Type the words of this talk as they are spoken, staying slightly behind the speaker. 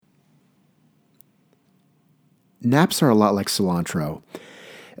Naps are a lot like cilantro.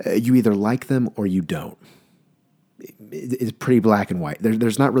 You either like them or you don't. It's pretty black and white.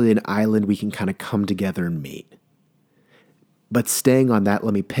 There's not really an island we can kind of come together and meet. But staying on that,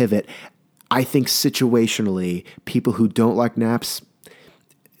 let me pivot. I think situationally, people who don't like naps,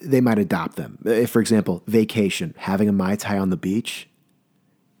 they might adopt them. For example, vacation, having a Mai Tai on the beach,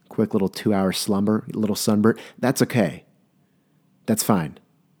 quick little 2-hour slumber, little sunburn, that's okay. That's fine.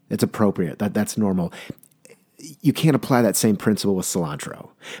 It's appropriate. That's normal. You can't apply that same principle with cilantro.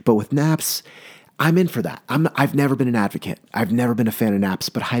 But with naps, I'm in for that. I've never been an advocate. I've never been a fan of naps,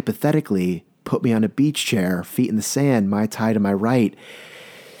 but hypothetically, put me on a beach chair, feet in the sand, Mai Tai to my right.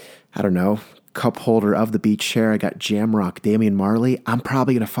 I don't know, cup holder of the beach chair. I got Jamrock, Damian Marley. I'm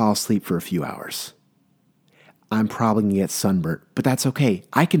probably going to fall asleep for a few hours. I'm probably going to get sunburnt, but that's okay.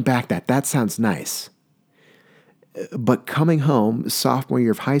 I can back that. That sounds nice. But coming home, sophomore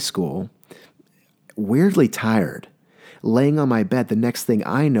year of high school, weirdly tired, laying on my bed, the next thing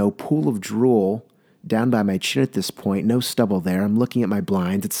I know, pool of drool down by my chin at this point, no stubble there. I'm looking at my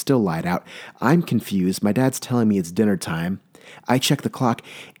blinds. It's still light out. I'm confused. My dad's telling me it's dinner time. I check the clock.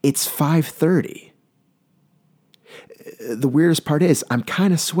 It's 5:30. The weirdest part is I'm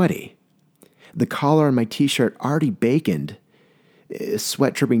kind of sweaty. The collar on my t-shirt already baconed,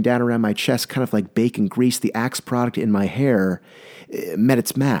 sweat dripping down around my chest, kind of like bacon grease. The Axe product in my hair met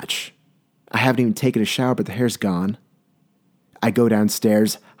its match. I haven't even taken a shower, but the hair's gone. I go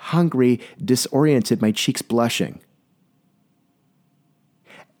downstairs, hungry, disoriented, my cheeks blushing.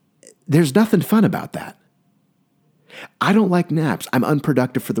 There's nothing fun about that. I don't like naps. I'm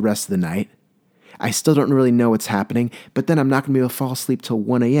unproductive for the rest of the night. I still don't really know what's happening, but then I'm not going to be able to fall asleep till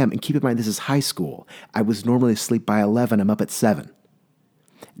 1 a.m. And keep in mind, this is high school. I was normally asleep by 11. I'm up at 7.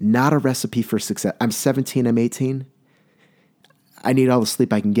 Not a recipe for success. I'm 17. I'm 18. I need all the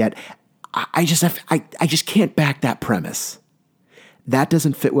sleep I can get. I just can't back that premise. That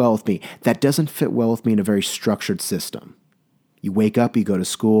doesn't fit well with me. That doesn't fit well with me in a very structured system. You wake up, you go to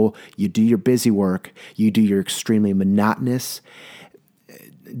school, you do your busy work, you do your extremely monotonous,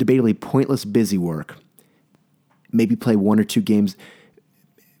 debatably pointless busy work, maybe play 1 or 2 games,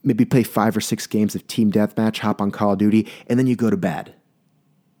 maybe play 5 or 6 games of Team Deathmatch, hop on Call of Duty, and then you go to bed.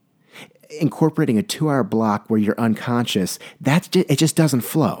 Incorporating a 2-hour block where you're unconscious, it just doesn't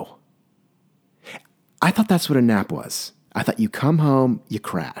flow. I thought that's what a nap was. I thought you come home, you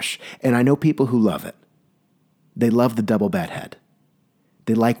crash. And I know people who love it. They love the double bedhead.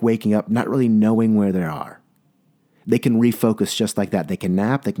 They like waking up not really knowing where they are. They can refocus just like that. They can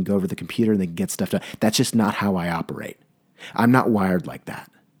nap, they can go over to the computer, and they can get stuff done. That's just not how I operate. I'm not wired like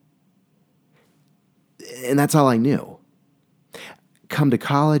that. And that's all I knew. Come to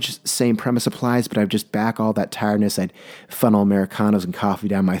college, same premise applies, but I'd just back all that tiredness. I'd funnel Americanos and coffee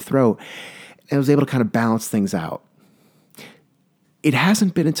down my throat. And I was able to kind of balance things out. It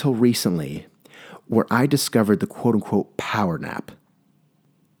hasn't been until recently where I discovered the quote-unquote power nap.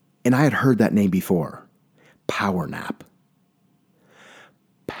 And I had heard that name before. Power nap.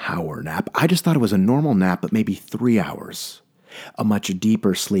 Power nap. I just thought it was a normal nap, but maybe 3 hours. A much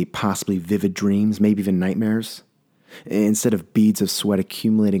deeper sleep, possibly vivid dreams, maybe even nightmares. Instead of beads of sweat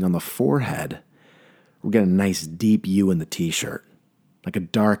accumulating on the forehead, we're getting a nice deep U in the t-shirt. Like a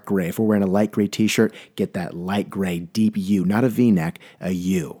dark gray. If we're wearing a light gray t-shirt, get that light gray deep U. Not a V-neck, a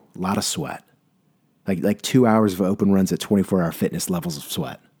U. A lot of sweat. Like 2 hours of open runs at 24-hour fitness levels of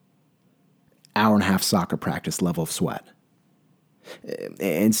sweat. Hour and a half soccer practice level of sweat.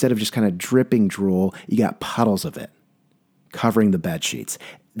 Instead of just kind of dripping drool, you got puddles of it covering the bed sheets.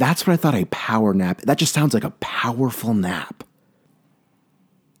 That's what I thought a power nap. That just sounds like a powerful nap.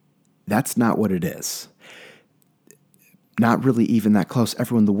 That's not what it is. Not really even that close.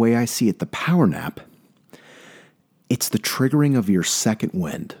 Everyone, the way I see it, the power nap, it's the triggering of your second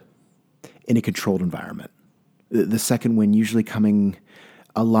wind in a controlled environment. The second wind usually coming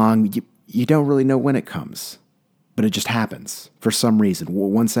along, you don't really know when it comes, but it just happens for some reason.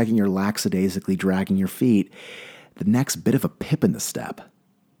 1 second you're lackadaisically dragging your feet, the next bit of a pip in the step.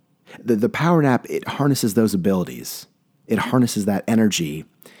 The power nap, it harnesses those abilities. It harnesses that energy,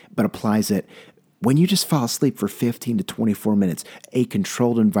 but applies it when you just fall asleep for 15 to 24 minutes, a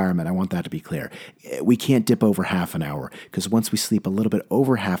controlled environment. I want that to be clear. We can't dip over half an hour because once we sleep a little bit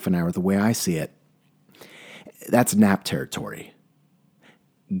over half an hour, the way I see it, that's nap territory.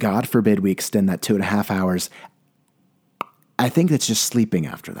 God forbid we extend that 2.5 hours. I think that's just sleeping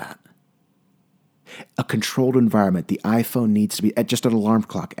after that. A controlled environment, the iPhone needs to be at just an alarm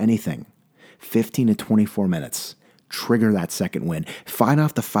clock, anything, 15 to 24 minutes. Trigger that second wind. Find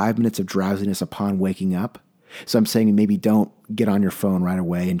off the 5 minutes of drowsiness upon waking up. So I'm saying maybe don't get on your phone right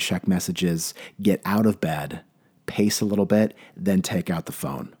away and check messages. Get out of bed. pace a little bit, then take out the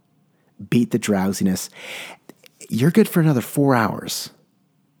phone. Beat the drowsiness. You're good for another 4 hours.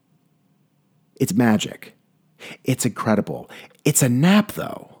 It's magic. It's incredible. It's a nap,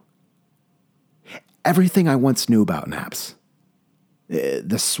 though. Everything I once knew about naps.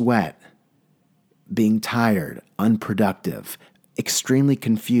 The sweat, being tired, unproductive, extremely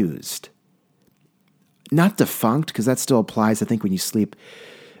confused. Not defunct, because that still applies, I think, when you sleep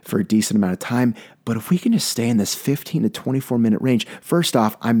for a decent amount of time. But if we can just stay in this 15 to 24 minute range, first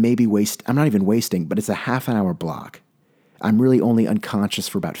off, I'm not even wasting, but it's a half an hour block. I'm really only unconscious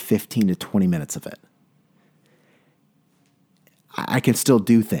for about 15 to 20 minutes of it. I can still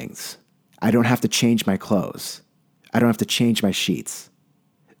do things. I don't have to change my clothes. I don't have to change my sheets.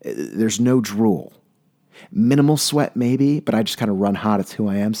 There's no drool. Minimal sweat maybe, but I just kind of run hot. It's who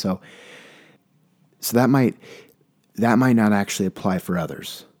I am. So that might not actually apply for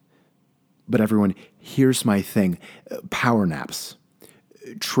others. But everyone, here's my thing. Power naps.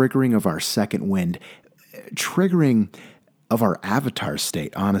 Triggering of our second wind. Triggering of our avatar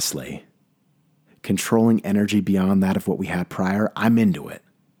state, honestly. Controlling energy beyond that of what we had prior. I'm into it.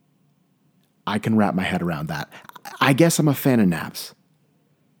 I can wrap my head around that. I guess I'm a fan of naps.